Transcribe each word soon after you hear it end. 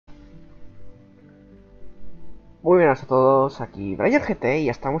Muy buenas a todos, aquí Brian GT y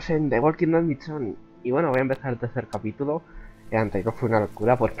estamos en The Walking Dead Michonne. Y bueno, voy a empezar el tercer capítulo. El anterior fue una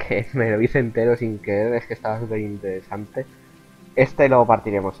locura porque me lo hice entero sin querer, es que estaba súper interesante. Este lo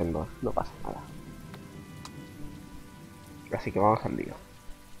partiremos en dos, no pasa nada. Así que vamos al lío.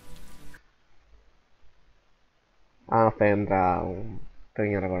 Ahora nos vendrá un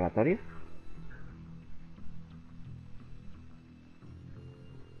pequeño recordatorio.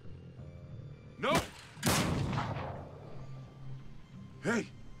 No! Hey!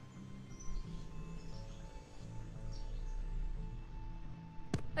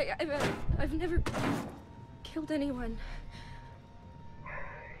 I've never killed anyone.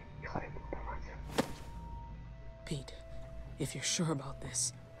 Hija de puta madre. Pete, if you're sure about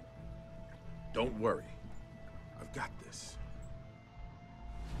this. Don't worry. I've got this.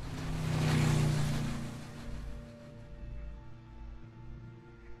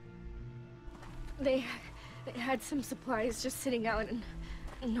 They had some supplies just sitting out, and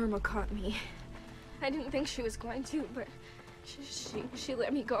Norma caught me. I didn't think she was going to, but she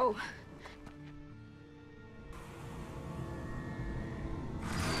let me go.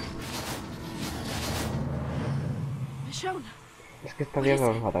 Michonne. Es que esta día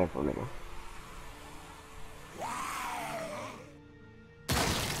no nos va a traer problemas.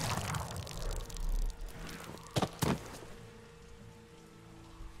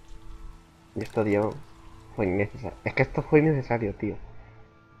 Y esto, tío, fue innecesario. Es que esto fue innecesario, tío.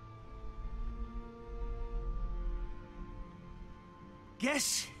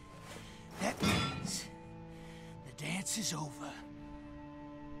 Guess that means the dance is over.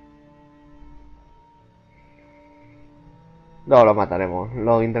 No, lo mataremos.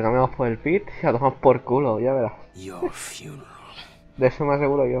 Lo intercambiamos por el pit y a tomar por culo, ya verás. Your funeral. De eso me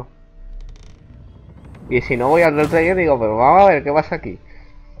aseguro yo. Y si no voy al del taller digo, pero vamos a ver qué pasa aquí.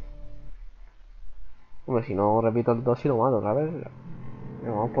 Hombre, si no repito el 2 y lo mato, ¿sabes? Me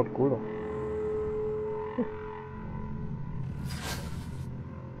vamos por culo.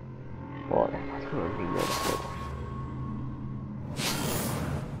 Joder, macho, los niños de los juegos.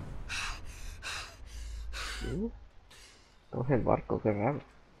 Estamos en el barco, qué raro.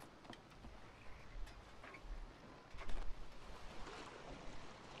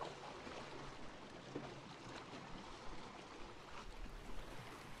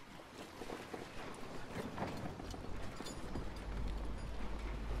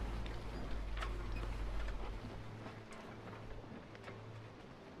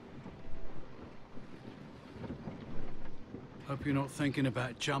 Hope you're not thinking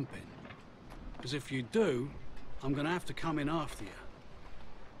about jumping. Because if you do, I'm gonna have to come in after you.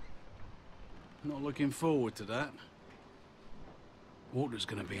 Not looking forward to that. Water's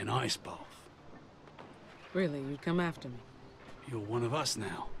gonna be an ice bath. Really, you'd come after me? You're one of us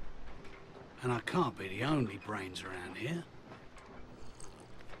now. And I can't be the only brains around here.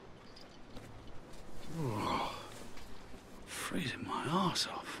 Oh, freezing my arse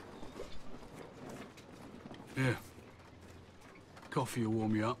off. Here. Coffee will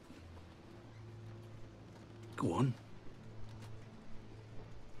warm you up. Go on.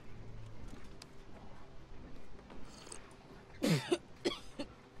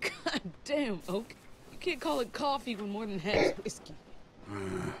 God damn, Oak. You can't call it coffee when more than half's whiskey.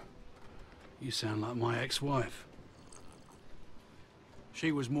 You sound like my ex-wife.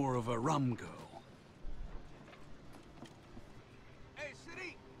 She was more of a rum girl. Hey,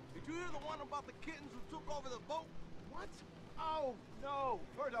 City, did you hear the one about the kittens who took over the boat? What? Oh, no,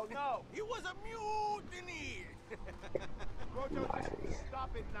 Birdo, no. He was a mutiny. Rojo, just stop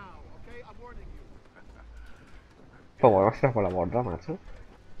it now, okay? I'm warning you. Pero bueno, será por la borda, macho.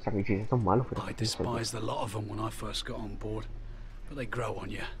 Sacrificios son malos, pero... I despised the lot of them when I first got on board, but they grow on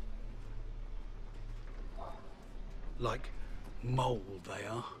you. Like mold, they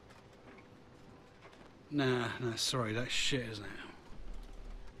are. Nah, sorry, that's shit, isn't it?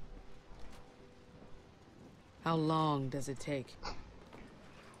 How long does it take?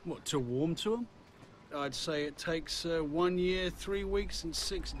 What, to warm to them? I'd say it takes 1 year, 3 weeks, and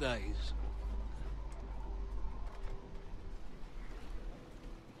 6 days.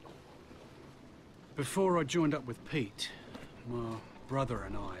 Before I joined up with Pete, my brother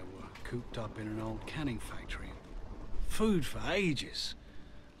and I were cooped up in an old canning factory. Food for ages.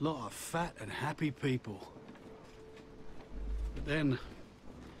 Lot of fat and happy people. But then,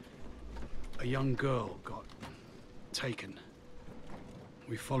 a young girl got taken.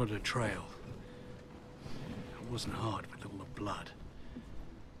 We followed a trail. It wasn't hard with all the blood.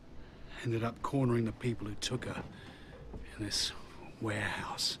 Ended up cornering the people who took her in this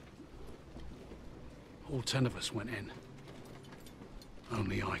warehouse. All 10 of us went in.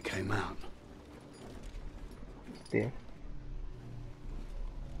 Only I came out. tío.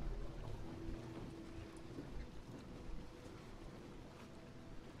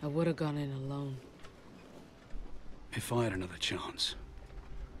 I would have gone in alone. If I had another chance,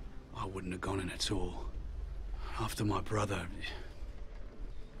 I wouldn't have gone in at all. After my brother...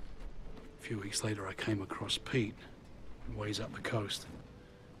 A few weeks later, I came across Pete, ways up the coast.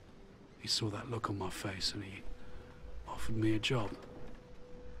 He saw that look on my face and he offered me a job.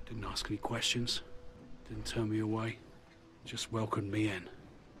 Didn't ask any questions, didn't turn me away, just welcomed me in.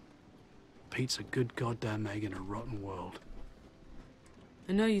 Pete's a good goddamn egg in a rotten world.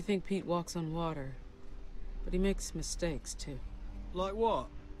 I know you think Pete walks on water, but he makes mistakes too. Like what?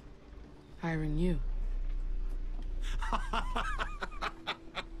 Hiring you.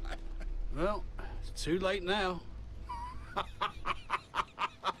 Well, it's too late now.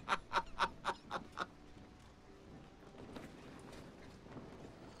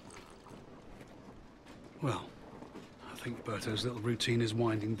 Well, I think Berto's little routine is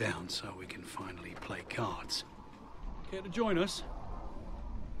winding down, so we can finally play cards. Care to join us?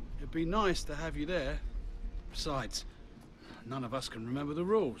 It'd be nice to have you there. Besides, none of us can remember the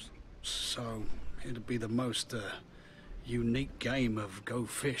rules. So, it'd be the most, unique game of Go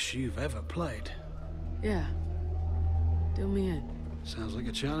Fish you've ever played. Yeah. Do me in. Sounds like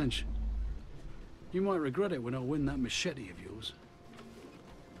a challenge. You might regret it when I win that machete of yours.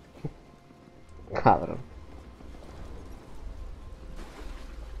 Cabrón.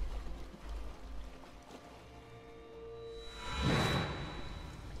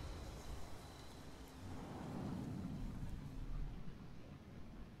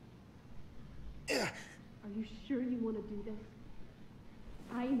 Are you sure you want to do this?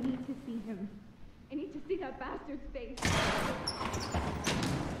 I need to see him. I need to see that bastard's face.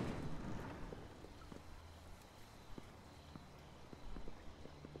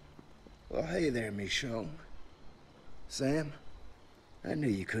 Well, hey there, Michonne. Sam, I knew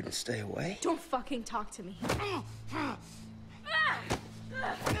you couldn't stay away. Don't fucking talk to me.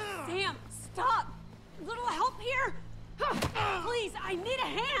 Sam, stop! A little help here? Please, I need a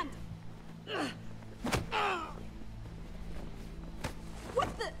hand!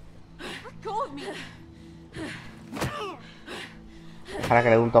 What the? Let go of me. Para que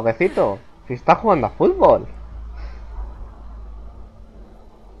le dé un toquecito. Si está jugando a fútbol.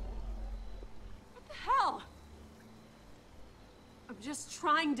 What the hell? I'm just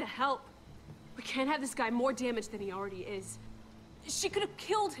trying to help. We can't have this guy more damaged than he already is. She could have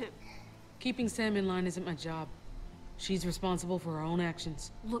killed him. Keeping Sam in line isn't my job. She's responsible for her own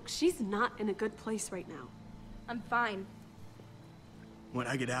actions. Look, she's not in a good place right now. I'm fine. When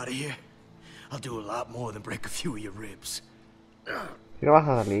I get out of here, I'll do a lot more than break a few of your ribs. Si no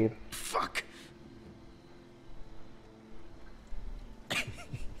vas a salir. Fuck.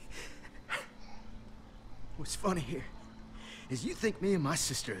 What's funny here is you think me and my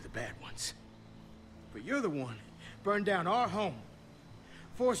sister are the bad ones. But you're the one burned down our home.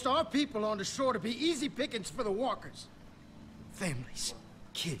 Forced our people on the shore to be easy pickings for the walkers. Families,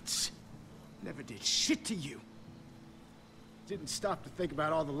 kids, never did shit to you. Didn't stop to think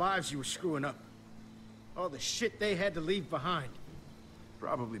about all the lives you were screwing up. All the shit they had to leave behind.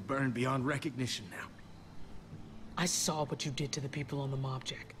 Probably burned beyond recognition now. I saw what you did to the people on the mob,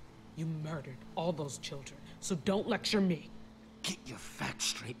 Jack. You murdered all those children, so don't lecture me. Get your facts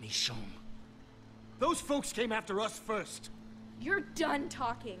straight, Michonne. Those folks came after us first. You're done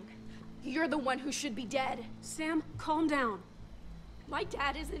talking. You're the one who should be dead. Sam, calm down. My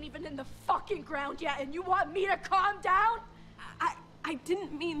dad isn't even in the fucking ground yet, and you want me to calm down? I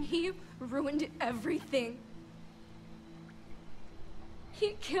didn't mean he ruined everything.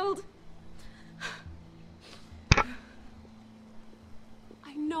 He killed...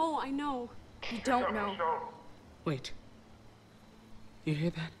 I know. You don't know. Wait. You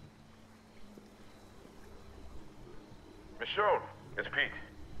hear that? Michonne, it's Pete.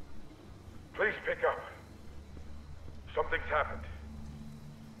 Please pick up. Something's happened.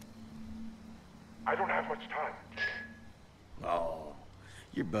 I don't have much time. Oh,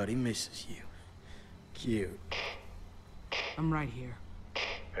 your buddy misses you. Cute. I'm right here.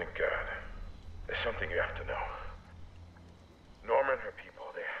 Thank God. There's something you have to know. Norma and her people,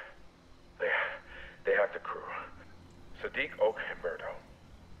 they have the crew. Sadiq, Oak, and Berto.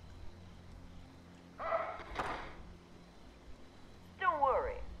 Don't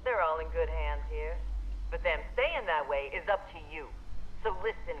worry, they're all in good hands here. But them staying that way is up to you. So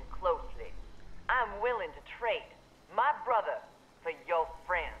listen closely. I'm willing to trade my brother for your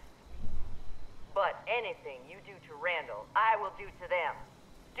friend. But anything you do to Randall, I will do to them.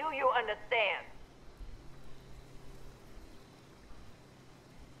 Do you understand?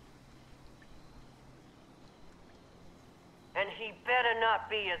 And he better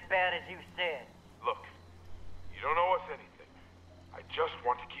not be as bad as you said. Look, you don't owe us anything. I just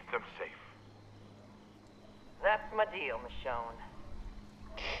want to keep them safe. That's my deal, Michonne.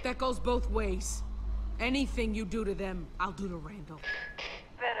 That goes both ways. Anything you do to them, I'll do to Randall.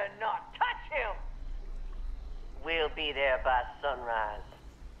 Better not touch him! We'll be there by sunrise.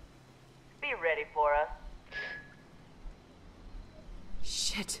 Be ready for us.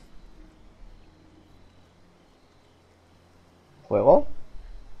 Shit. ¿Juego?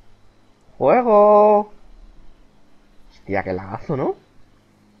 ¡Juego! Hostia, qué lagazo, ¿no?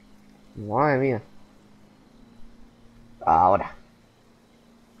 Madre mía. Ahora.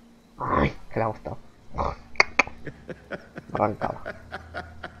 Ay, que le ha gustado. Arrancaba.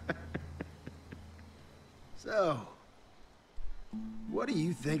 So, what do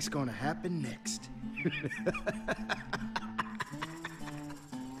you think's gonna happen next?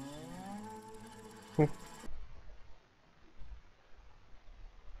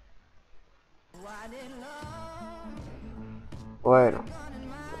 Bueno,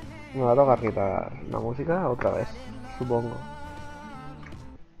 me va a tocar quitar la música otra vez, supongo.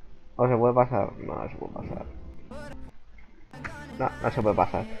 ¿O se puede pasar? No, no se puede pasar. No, no se puede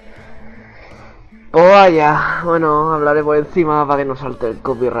pasar. Pues vaya, bueno, hablaré por encima para que no salte el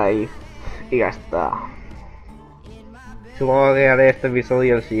copyright. Y ya está. Supongo que haré este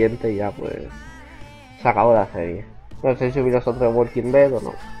episodio y el siguiente y ya pues se acabó la serie. No sé si subiros otro de Walking Dead o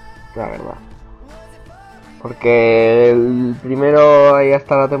no, la verdad. Porque el primero ahí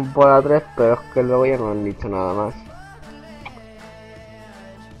hasta la temporada 3, pero es que luego ya no han dicho nada más.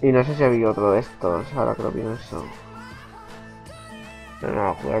 Y no sé si había otro de estos, ahora que lo pienso. Pero no me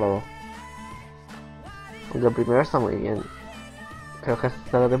acuerdo. Aunque el primero está muy bien. Creo que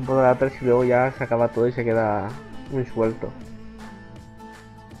hasta la temporada 3 y luego ya se acaba todo y se queda muy suelto.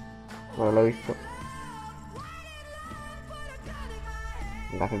 No lo he visto.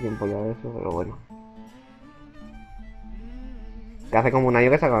 Hace tiempo ya de eso, pero bueno. Que hace como un año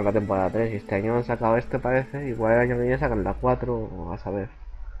que sacaron la temporada 3 y este año han sacado este parece. Igual el año que viene sacan la 4 o a saber.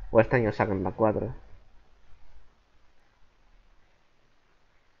 O este año sacan la 4.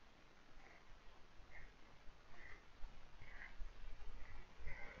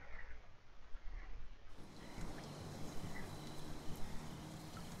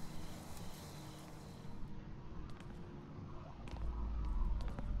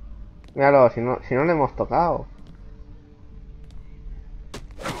 Míralo, si no le hemos tocado.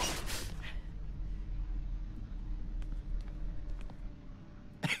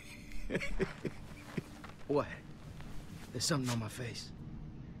 What? There's something on my face.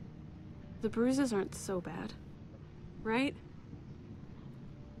 The bruises aren't so bad, right?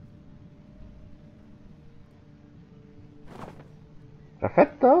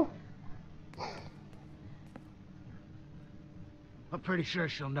 Perfecto. I'm pretty sure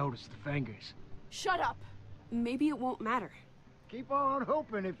she'll notice the fingers. Shut up. Maybe it won't matter. Keep on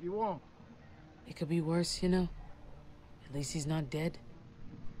hoping if you want. It could be worse, you know? At least he's not dead.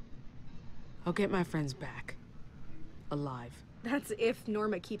 I'll get my friends back. Alive. That's if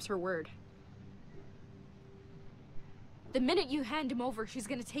Norma keeps her word. The minute you hand him over, she's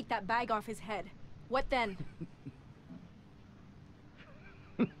gonna take that bag off his head. What then?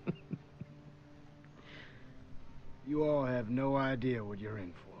 You all have no idea what you're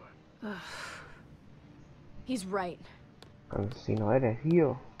in for. He's right. Si no eres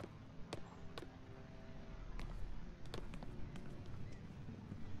yo.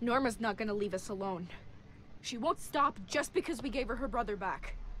 Norma's not gonna leave us alone. She won't stop just because we gave her brother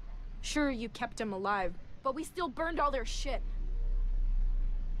back. Sure, you kept him alive, but we still burned all their shit.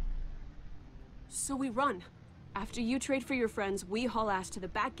 So we run. After you trade for your friends, we haul ass to the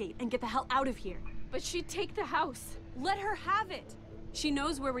back gate and get the hell out of here. But she'd take the house. Let her have it. She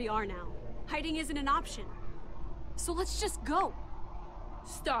knows where we are now. Hiding isn't an option. So let's just go.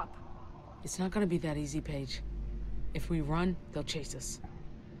 Stop. It's not gonna be that easy, Paige. If we run, they'll chase us.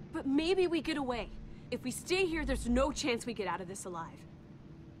 But maybe we get away. If we stay here, there's no chance we get out of this alive.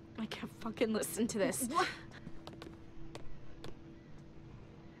 I can't fucking listen to this. What?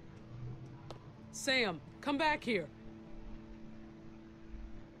 Sam, come back here.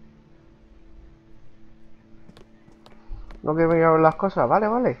 No quiero venir a ver las cosas, vale,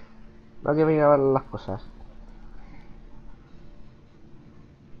 vale. No quiero venir a ver las cosas.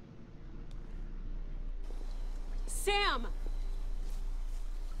 Sam!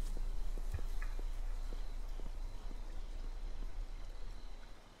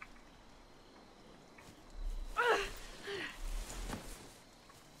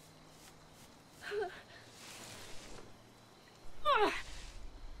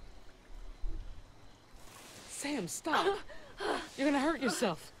 Sam, stop. You're gonna hurt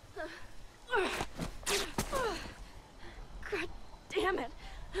yourself. God damn it.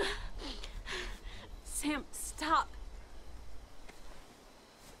 Sam, stop.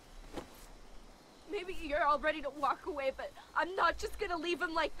 Maybe you're all ready to walk away, but I'm not just gonna leave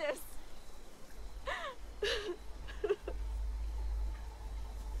him like this.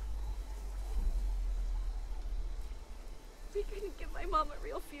 We couldn't give my mom a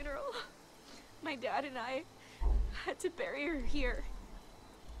real funeral. My dad and I had to bury her here.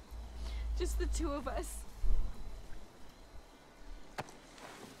 Just the two of us.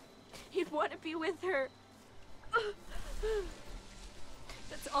 He'd want to be with her.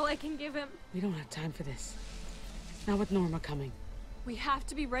 That's all I can give him. We don't have time for this. Not with Norma coming. We have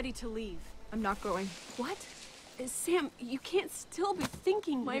to be ready to leave. I'm not going. What? Sam, you can't still be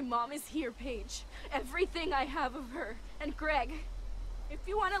thinking. My mom is here, Paige. Everything I have of her. And Greg. If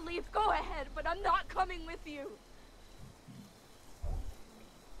you want to leave, go ahead, but I'm not coming with you.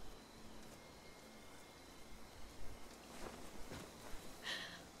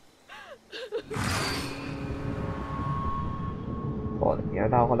 Joder, ya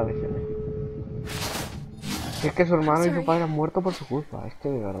me hago con la visión. Si es que su hermano y su padre han muerto por su culpa, es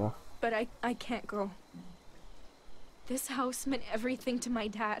que de verdad. But I can't go. This house meant everything to my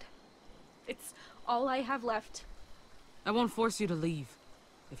dad. It's all I have left. I won't force you to leave.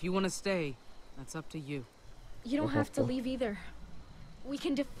 If you want to stay, that's up to you. You don't have to leave either. We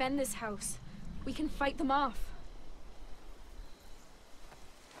can defend this house. We can fight them off.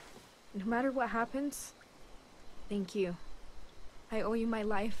 No matter what happens, thank you. I owe you my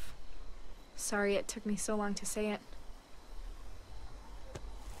life. Sorry it took me so long to say it.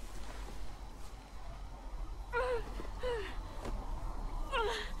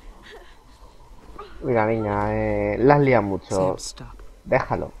 Mira, niña, la has liado mucho. Sam, stop.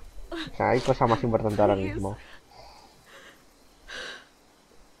 Déjalo. O sea, hay cosas más importantes ahora mismo.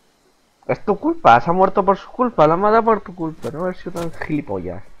 Es tu culpa, se ha muerto por su culpa, la ha matado por tu culpa, no haber sido tan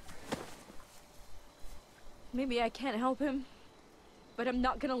gilipollas. Maybe I can't help him, but I'm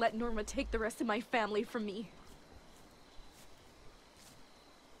not gonna let Norma take the rest of my family from me.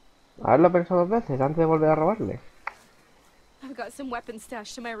 Haberlo pensado 2 veces antes de volver a robarle. I've got some weapons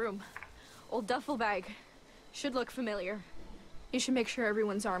stashed in my room. Old duffel bag. Should look familiar. You should make sure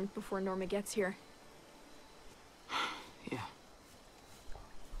everyone's armed before Norma gets here. Yeah.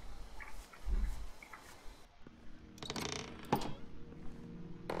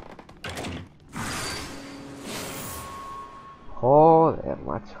 Joder,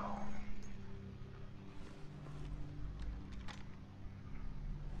 macho.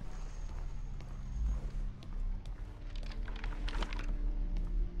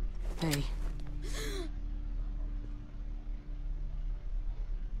 Hey.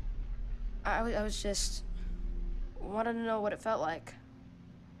 I was just... wanted to know what it felt like.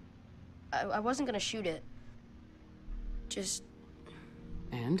 I wasn't gonna shoot it. Just...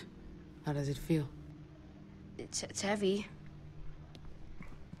 And? How does it feel? It's heavy.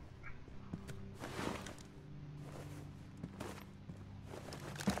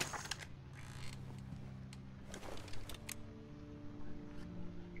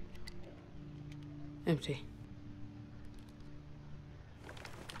 Empty.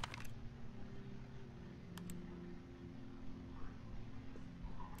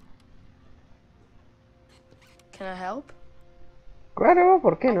 Can I help? Claro,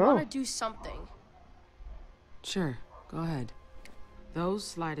 ¿por qué I no? wanna do something. Sure, go ahead. Those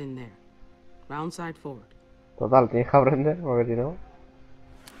slide in there. Round side forward. Total, tienes que aprender, porque si no...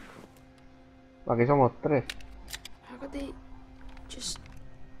 Aquí somos 3. How could they just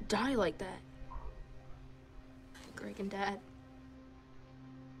die like that? Greg and Dad.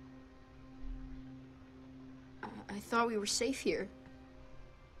 I thought we were safe here.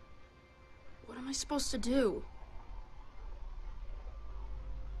 What am I supposed to do?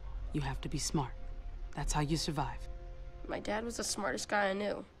 You have to be smart. That's how you survive. My dad was the smartest guy I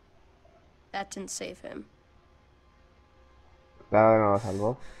knew. That didn't save him. Claro que no lo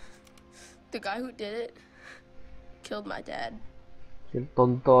salvó. The guy who did it killed my dad. Si el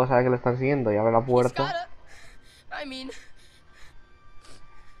tonto sabe que lo están siguiendo y abre la He's puerta... gotta... I mean...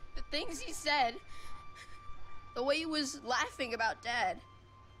 The things he said... The way he was laughing about Dad...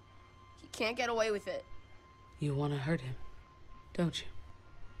 He can't get away with it. You want to hurt him, don't you?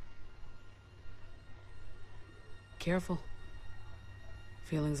 Careful.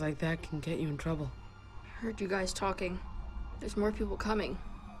 Feelings like that can get you in trouble. I heard you guys talking. There's more people coming.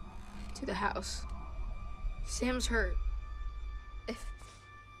 To the house. Sam's hurt.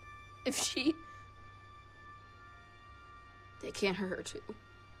 If she... They can't hurt her too.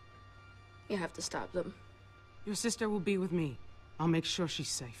 You have to stop them. Your sister will be with me. I'll make sure she's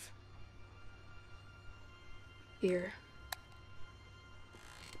safe. Here.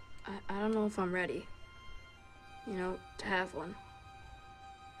 I don't know if I'm ready. You know, to have one.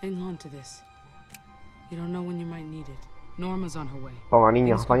 Hang on to this. You don't know when you might need it. Norma's on her way. Toma,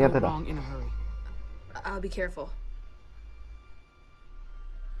 niño, Things could go apáñatela. wrong in a hurry. I'll be careful.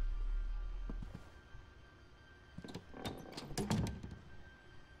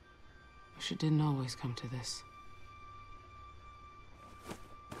 Wish it didn't always come to this.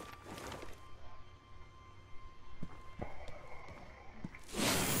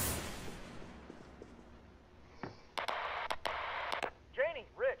 Janie,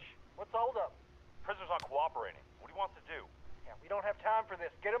 Rich, what's the holdup? Prisoner's not cooperating. What do you want to do? Yeah, we don't have time for this.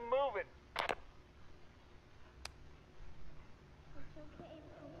 Get him moving.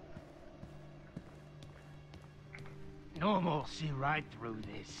 Norma will see right through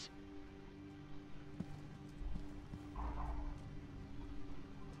this.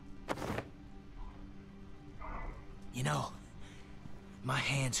 You know, my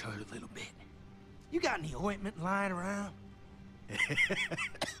hands hurt a little bit. You got any ointment lying around?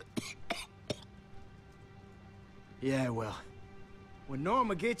 Yeah, well, when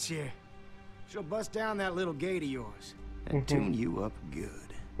Norma gets here, she'll bust down that little gate of yours and tune you up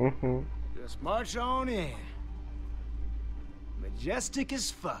good. Just march on in. Majestic as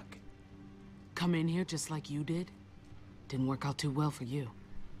fuck. Come in here just like you did? Didn't work out too well for you.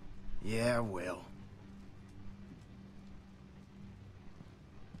 Yeah, well.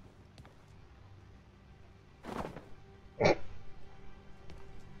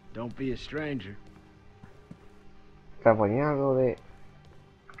 Don't be a stranger. Te ponía algo de...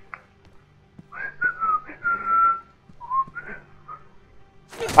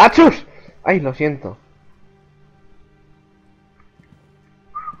 ¡Achus! ¡Ay, lo siento!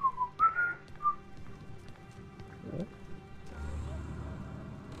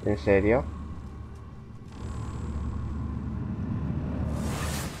 ¿En serio?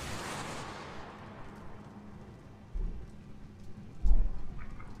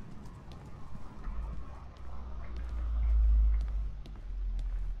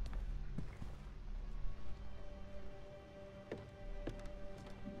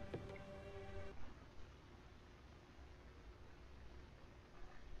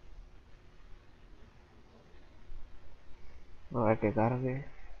 A ver que cargue.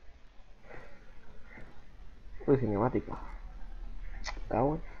 Uy, cinemática. Está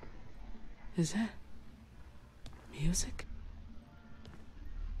bueno. Is that music?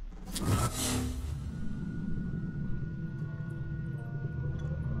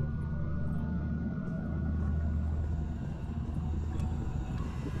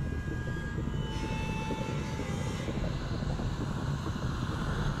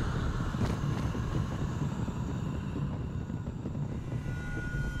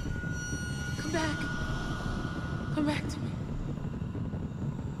 Come back. Come back to me.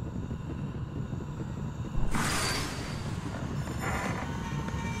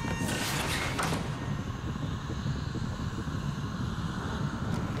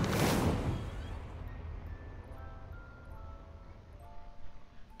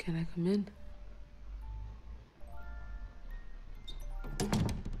 Can I come in?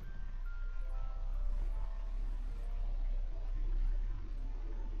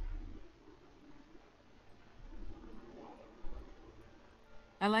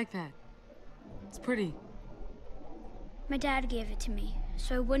 I like that. It's pretty. My dad gave it to me,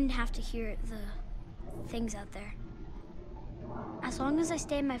 so I wouldn't have to hear the things out there. As long as I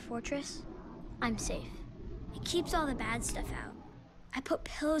stay in my fortress, I'm safe. It keeps all the bad stuff out. I put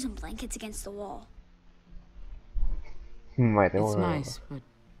pillows and blankets against the wall. It's nice, but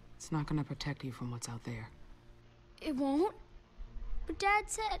it's not gonna protect you from what's out there. It won't? But Dad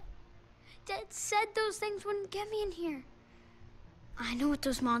said those things wouldn't get me in here. I know what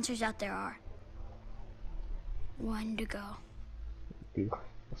those monsters out there are. When to go. Tío,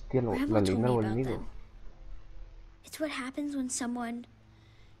 hostia, Grandma la told linda me o el about nido. them. It's what happens when someone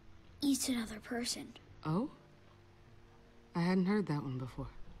eats another person. Oh? I hadn't heard that one before.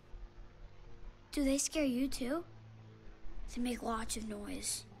 Do they scare you too? They make lots of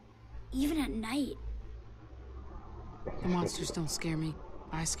noise, even at night. The monsters don't scare me.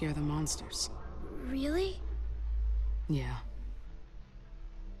 I scare the monsters. Really? Yeah.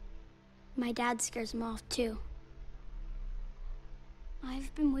 My dad scares them off too.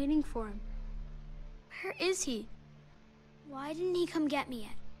 I've been waiting for him. Where is he? Why didn't he come get me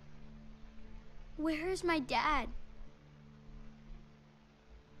yet? Where is my dad?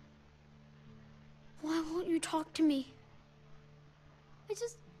 Why won't you talk to me?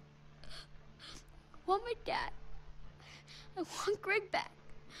 want my dad. I want Greg back.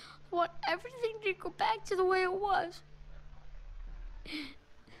 I want everything to go back to the way it was.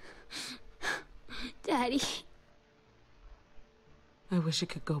 Daddy. I wish it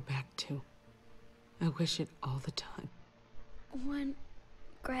could go back too. I wish it all the time. When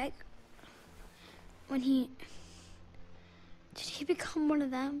Greg, when he, did he become one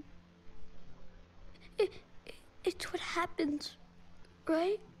of them? It's what happens,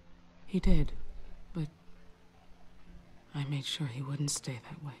 right? He did, but I made sure he wouldn't stay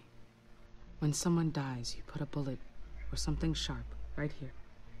that way. When someone dies, you put a bullet or something sharp right here.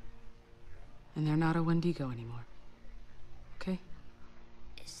 And they're not a Wendigo anymore. Okay?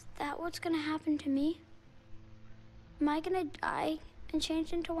 Is that what's gonna happen to me? Am I gonna die and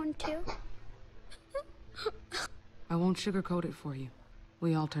change into one too? I won't sugarcoat it for you.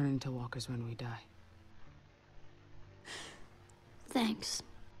 We all turn into walkers when we die. Thanks.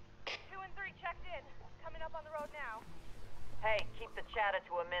 2 and 3 checked in. Coming up on the road now. Hey, keep the chatter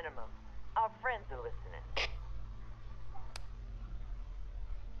to a minimum. Our friends are listening.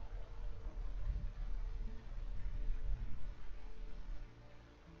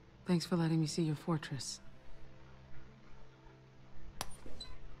 Thanks for letting me see your fortress.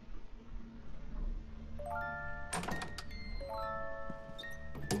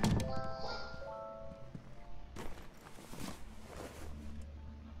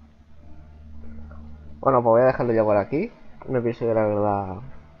 Bueno, pues voy a dejarlo ya por aquí. Un episodio, la verdad,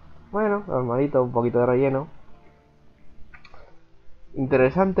 bueno, normalito, un poquito de relleno.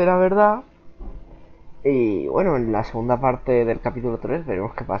 Interesante, la verdad. Y bueno, en la segunda parte del capítulo 3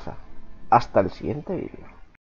 veremos qué pasa. Hasta el siguiente vídeo.